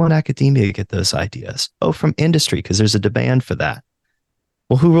those people in academia get those ideas? Oh, from industry, because there's a demand for that.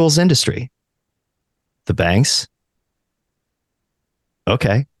 Well, who rules industry? The banks.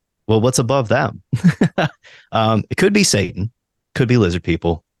 Okay. Well, what's above them? It could be Satan, could be lizard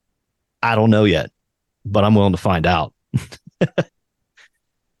people. I don't know yet, but I'm willing to find out.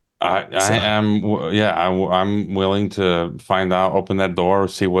 I'm willing to find out, open that door,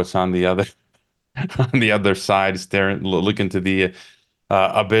 see what's on the other side, look into the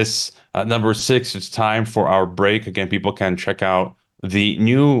abyss. Number 6, it's time for our break. Again, people can check out the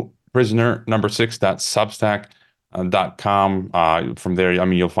new prisoner number 6.substack.com. From there,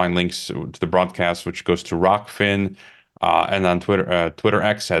 you'll find links to the broadcast, which goes to Rockfin, and on Twitter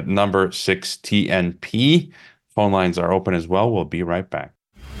X at number 6TNP. Phone lines are open as well. We'll be right back.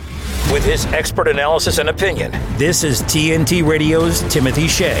 With his expert analysis and opinion, this is TNT Radio's Timothy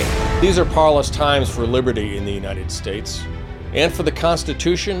Shea. These are parlous times for liberty in the United States and for the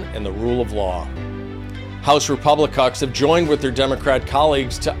Constitution and the rule of law. House Republicans have joined with their Democrat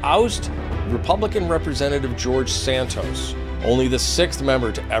colleagues to oust Republican Representative George Santos, only the 6th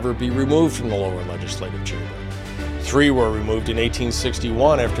member to ever be removed from the lower legislative chamber. 3 were removed in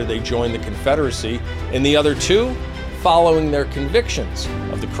 1861 after they joined the Confederacy, and the other 2 following their convictions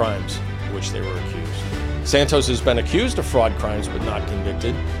of the crimes of which they were accused. Santos has been accused of fraud crimes but not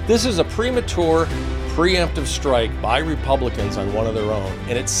convicted. This is a premature, preemptive strike by Republicans on one of their own,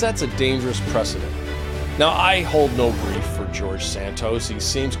 and it sets a dangerous precedent. Now, I hold no grief for George Santos. He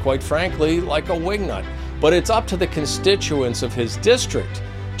seems, quite frankly, like a wingnut. But it's up to the constituents of his district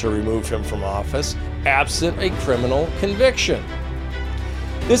to remove him from office, absent a criminal conviction.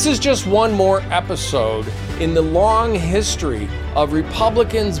 This is just one more episode in the long history of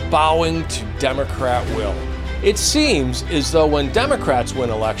Republicans bowing to Democrat will. It seems as though when Democrats win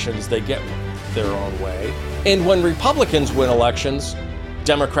elections, they get their own way. And when Republicans win elections,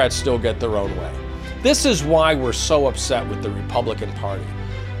 Democrats still get their own way. This is why we're so upset with the Republican Party.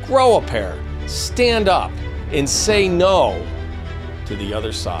 Grow a pair, stand up, and say no to the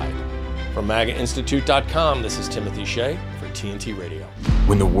other side. From MAGAInstitute.com, this is Timothy Shea for TNT Radio.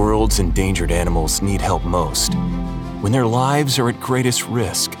 When the world's endangered animals need help most, when their lives are at greatest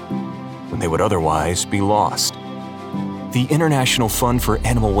risk, when they would otherwise be lost, the International Fund for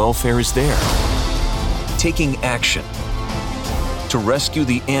Animal Welfare is there, taking action to rescue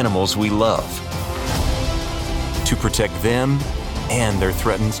the animals we love, to protect them and their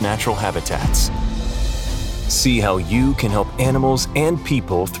threatened natural habitats. See how you can help animals and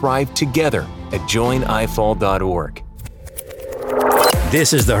people thrive together at joinifall.org.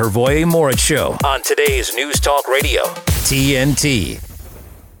 This is the Hrvoje Morić Show on today's News Talk Radio, TNT.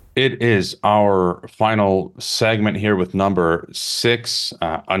 It is our final segment here with number 6,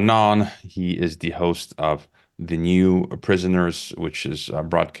 Anon. He is the host of The New Prisoners, which is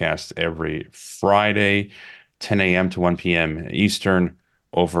broadcast every Friday, 10 a.m. to 1 p.m. Eastern,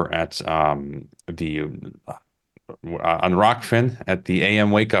 over at on Rockfin at the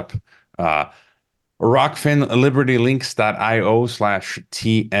AM Wake Up. Rockfin,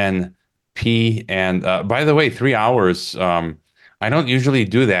 libertylinks.io/TNP. And by the way, 3 hours. I don't usually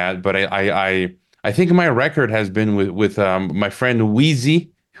do that, but I think my record has been with my friend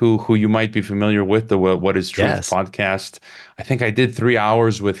Wheezy, who you might be familiar with, the What Is Truth podcast. I think I did 3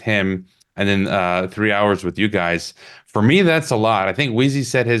 hours with him, and then 3 hours with you guys. For me, that's a lot. I think Wheezy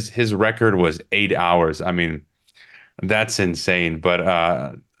said his record was 8 hours. I mean, that's insane. But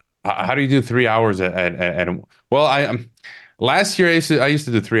how do you do 3 hours at well, last year I used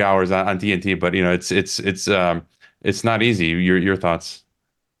to do 3 hours on TNT, but it's not easy. Your thoughts?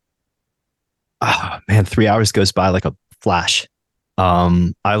 Oh man, 3 hours goes by like a flash.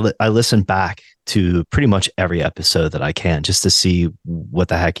 I listen back to pretty much every episode that I can just to see what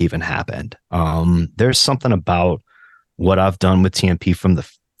the heck even happened. There's something about what I've done with TMP from the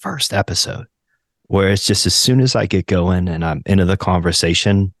first episode where it's just as soon as I get going and I'm into the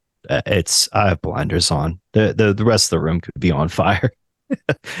conversation, I have blinders on. The rest of the room could be on fire.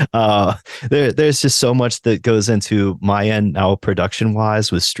 There's just so much that goes into my end now production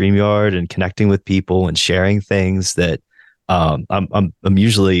wise with StreamYard and connecting with people and sharing things that I'm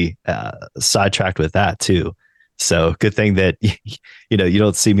usually sidetracked with that too. So good thing that you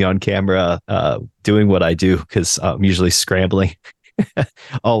don't see me on camera doing what I do, because I'm usually scrambling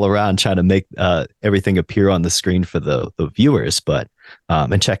all around trying to make everything appear on the screen for the viewers, but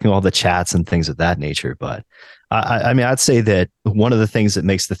and checking all the chats and things of that nature. But I mean, I'd say that one of the things that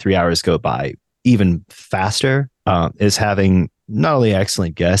makes the 3 hours go by even faster is having not only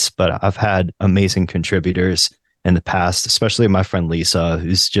excellent guests, but I've had amazing contributors in the past, especially my friend Lisa,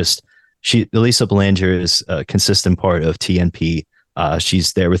 Lisa Belanger is a consistent part of TNP.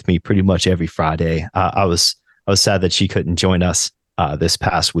 She's there with me pretty much every Friday. I was sad that she couldn't join us this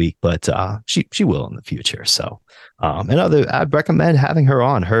past week, but she will in the future. So, I'd recommend having her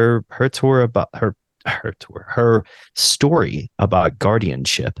on. Her tour about her story about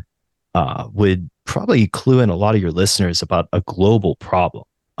guardianship would probably clue in a lot of your listeners about a global problem.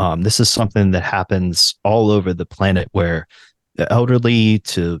 This is something that happens all over the planet, where the elderly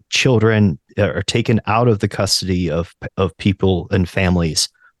to children are taken out of the custody of people and families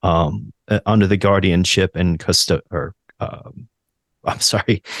under the guardianship and conservatorship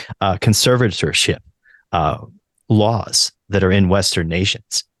laws that are in Western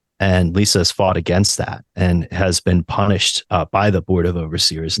nations. And Lisa has fought against that and has been punished by the Board of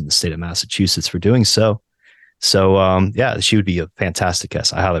Overseers in the state of Massachusetts for doing so. So, she would be a fantastic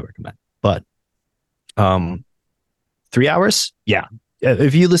guest. I highly recommend. But 3 hours? Yeah.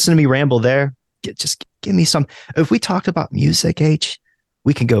 If you listen to me ramble there, just give me some. If we talked about music,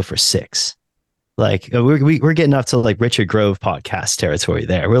 we can go for 6. Like we're getting up to like Richard Grove podcast territory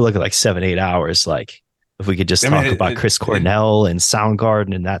there. We're looking like 7-8 hours. Like if we could just talk about Chris Cornell and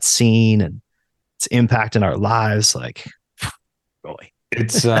Soundgarden and that scene and its impact in our lives, like, boy.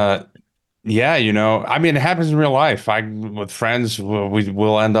 It's yeah, I mean, it happens in real life. With friends,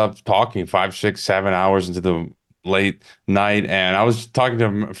 we'll end up talking 5, 6, 7 hours into the late night. And I was talking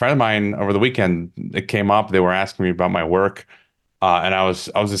to a friend of mine over the weekend. It came up. They were asking me about my work, and I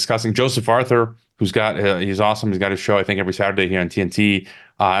was discussing Joseph Arthur, he's awesome. He's got a show, I think, every Saturday here on TNT.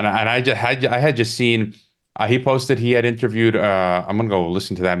 And I had just seen he posted he had interviewed. I'm gonna go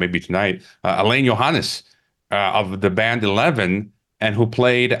listen to that maybe tonight. Elaine Johannes of the band 11, and who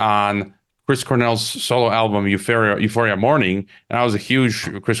played on Chris Cornell's solo album Euphoria Morning. And I was a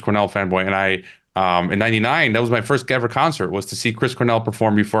huge Chris Cornell fanboy, and I in '99, that was my first ever concert, was to see Chris Cornell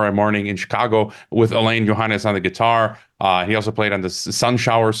perform Euphoria Morning in Chicago with Elaine Johannes on the guitar. He also played on the Sun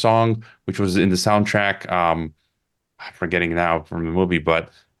Shower song, which was in the soundtrack. I'm forgetting now from the movie, but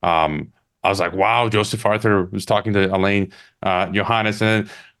I was like, wow, Joseph Arthur was talking to Elaine Johannes. And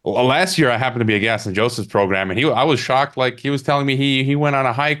then last year I happened to be a guest on Joseph's program, and I was shocked. Like, he was telling me he went on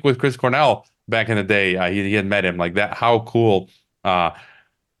a hike with Chris Cornell back in the day. He had met him. Like, that, how cool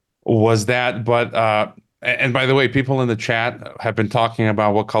was that? But and by the way, people in the chat have been talking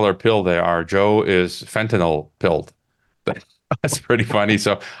about what color pill they are. Joe is fentanyl pilled. That's pretty funny.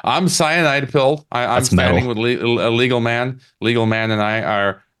 So I'm cyanide pilled. I'm standing with a legal man. Legal man and I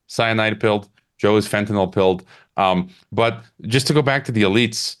are cyanide pilled. Joe is fentanyl pilled. But just to go back to the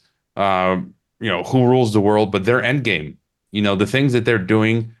elites, who rules the world, but their end game, the things that they're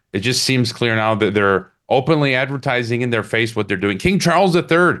doing, it just seems clear now that they're openly advertising in their face what they're doing. King Charles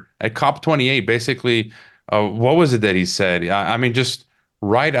III at COP28, basically, what was it that he said? I mean, just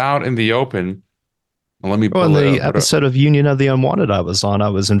right out in the open. Let me pull in the episode of Union of the Unwanted I was on, I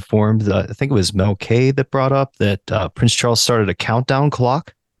was informed that I think it was Mel K that brought up that Prince Charles started a countdown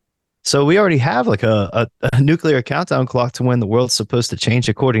clock. So we already have like a nuclear countdown clock to when the world's supposed to change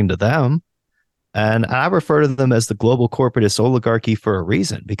according to them. And I refer to them as the global corporatist oligarchy for a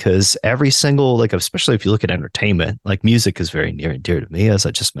reason, because every single, like, especially if you look at entertainment, like music is very near and dear to me, as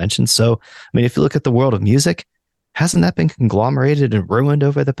I just mentioned. So, I mean, if you look at the world of music, hasn't that been conglomerated and ruined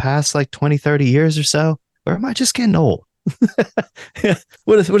over the past like 20, 30 years or so? Or am I just getting old?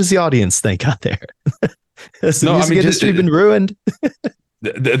 What does the audience think out there? Has the music industry been ruined?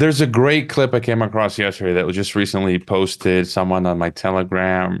 There's a great clip I came across yesterday that was just recently posted. Someone on my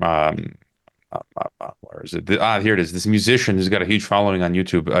Telegram. Where is it? Here it is. This musician who's got a huge following on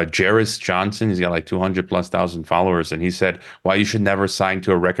YouTube, Jairus Johnson. He's got like 200,000+ followers, and he said why you should never sign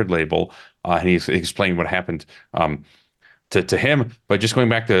to a record label. And he explained what happened. to him. But just going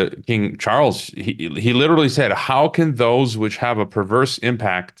back to King Charles, he literally said, "How can those which have a perverse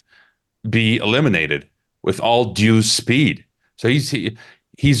impact be eliminated with all due speed?" So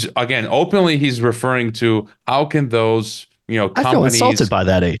he's again openly he's referring to how can those I feel insulted by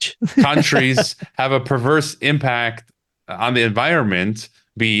that age. countries have a perverse impact on the environment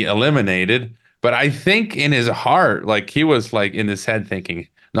be eliminated. But I think in his heart, like he was like in his head thinking,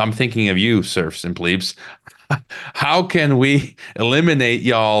 no, I'm thinking of you, serfs and plebes. How can we eliminate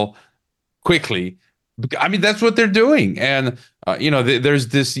y'all quickly? I mean, that's what they're doing. And, there's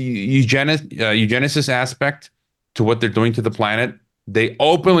this eugenicist aspect to what they're doing to the planet. They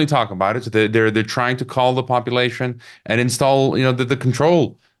openly talk about it. So they're trying to call the population and install, the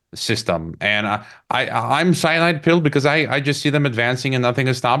control system. And I'm cyanide pilled because I just see them advancing and nothing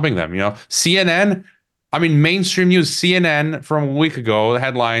is stopping them. CNN, I mean, mainstream news, CNN from a week ago, the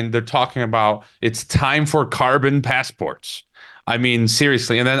headline, they're talking about it's time for carbon passports. I mean,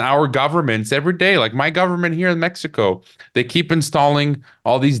 seriously. And then our governments every day, like my government here in Mexico, they keep installing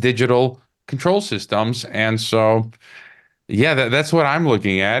all these digital control systems. And so, yeah, that's what I'm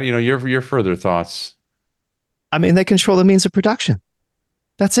looking at. Your further thoughts. I mean, they control the means of production.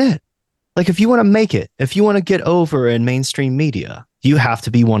 That's it. Like, if you want to make it, if you want to get over in mainstream media, you have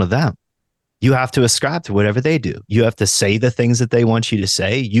to be one of them. You have to ascribe to whatever they do. You have to say the things that they want you to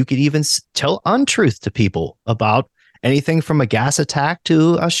say. You could even tell untruth to people about anything from a gas attack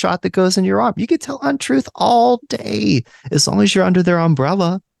to a shot that goes in your arm. You could tell untruth all day as long as you're under their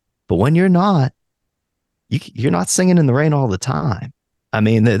umbrella. But when you're not, you're not singing in the rain all the time. I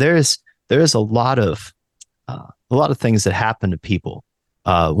mean, there's a lot of things that happen to people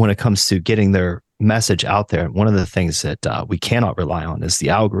when it comes to getting their message out there. One of the things that we cannot rely on is the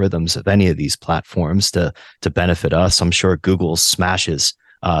algorithms of any of these platforms to benefit us. I'm sure Google smashes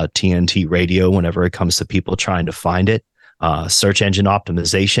TNT radio whenever it comes to people trying to find it. Search engine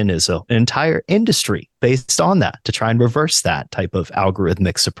optimization is an entire industry based on that to try and reverse that type of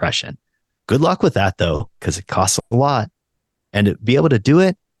algorithmic suppression. Good luck with that, though, because it costs a lot. And to be able to do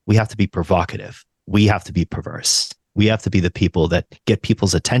it, we have to be provocative. We have to be perverse. We have to be the people that get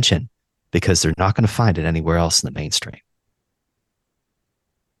people's attention because they're not going to find it anywhere else in the mainstream.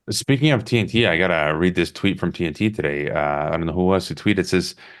 Speaking of TNT, I got to read this tweet from TNT today. I don't know who was who tweeted. It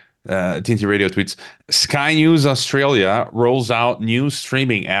says, TNT Radio tweets, Sky News Australia rolls out new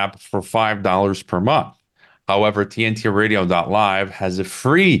streaming app for $5 per month. However, TNTRadio.live has a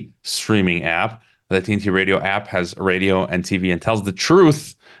free streaming app. The TNT Radio app has radio and TV and tells the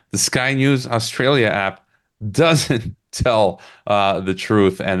truth. The Sky News Australia app doesn't tell the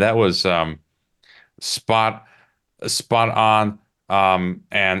truth. And that was spot on.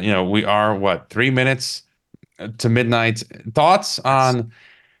 And, we are, 3 minutes to midnight. Thoughts on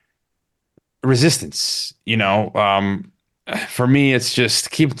resistance? For me, it's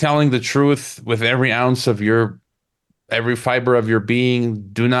just keep telling the truth with every ounce of every fiber of your being.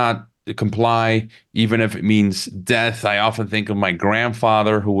 Do not comply, even if it means death. I often think of my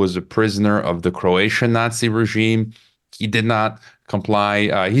grandfather, who was a prisoner of the Croatian Nazi regime. He did not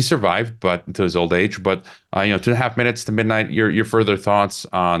comply. He survived, but until his old age. But 2.5 minutes to midnight. Your further thoughts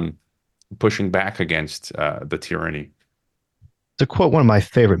on pushing back against the tyranny? To quote one of my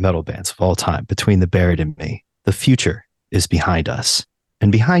favorite metal bands of all time, Between the Buried and Me, the future is behind us,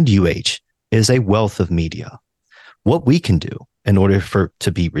 and behind UH is a wealth of media. What we can do in order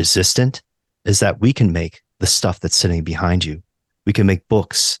to be resistant is that we can make the stuff that's sitting behind you. We can make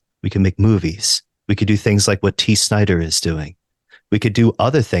books. We can make movies. We could do things like what T. Snyder is doing. We could do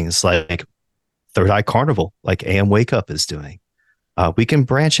other things like Third Eye Carnival, like AM Wake Up is doing. We can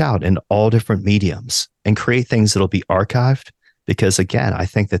branch out in all different mediums and create things that'll be archived because, again, I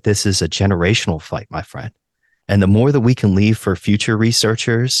think that this is a generational fight, my friend. And the more that we can leave for future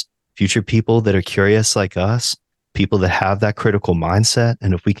researchers, future people that are curious like us, people that have that critical mindset,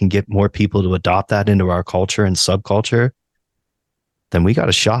 and if we can get more people to adopt that into our culture and subculture, then we got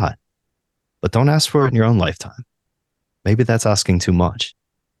a shot. But don't ask for it in your own lifetime. Maybe that's asking too much.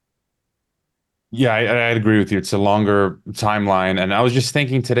 Yeah, I'd agree with you. It's a longer timeline. And I was just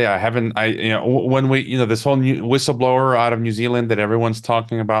thinking today, when we, this whole new whistleblower out of New Zealand that everyone's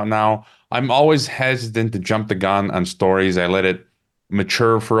talking about now, I'm always hesitant to jump the gun on stories. I let it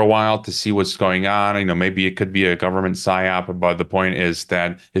mature for a while to see what's going on. Maybe it could be a government psyop, but the point is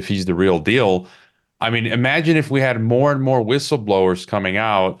that if he's the real deal, I mean, imagine if we had more and more whistleblowers coming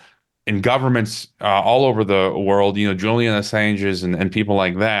out in governments all over the world, Julian Assange's and people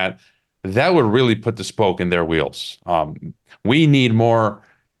like that. That would really put the spoke in their wheels. We need more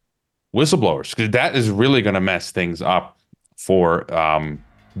whistleblowers because that is really going to mess things up for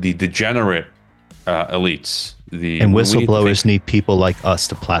the degenerate elites. And whistleblowers need people like us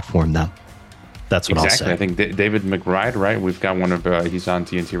to platform them. That's what I'll say. I think David McBride, right? We've got one of he's on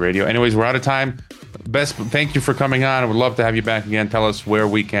TNT Radio. Anyways, we're out of time. Thank you for coming on. I would love to have you back again. Tell us where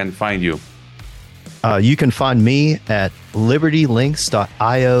we can find you. You can find me at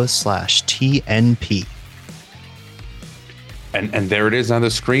libertylinks.io/TNP. And there it is on the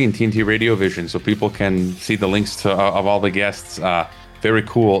screen, TNT Radio Vision, so people can see the links to of all the guests. Very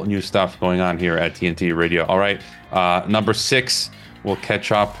cool new stuff going on here at TNT Radio. All right, number 6, we'll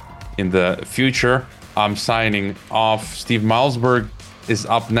catch up in the future. I'm signing off. Steve Malsberg is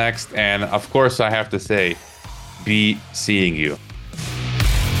up next, and of course I have to say, be seeing you.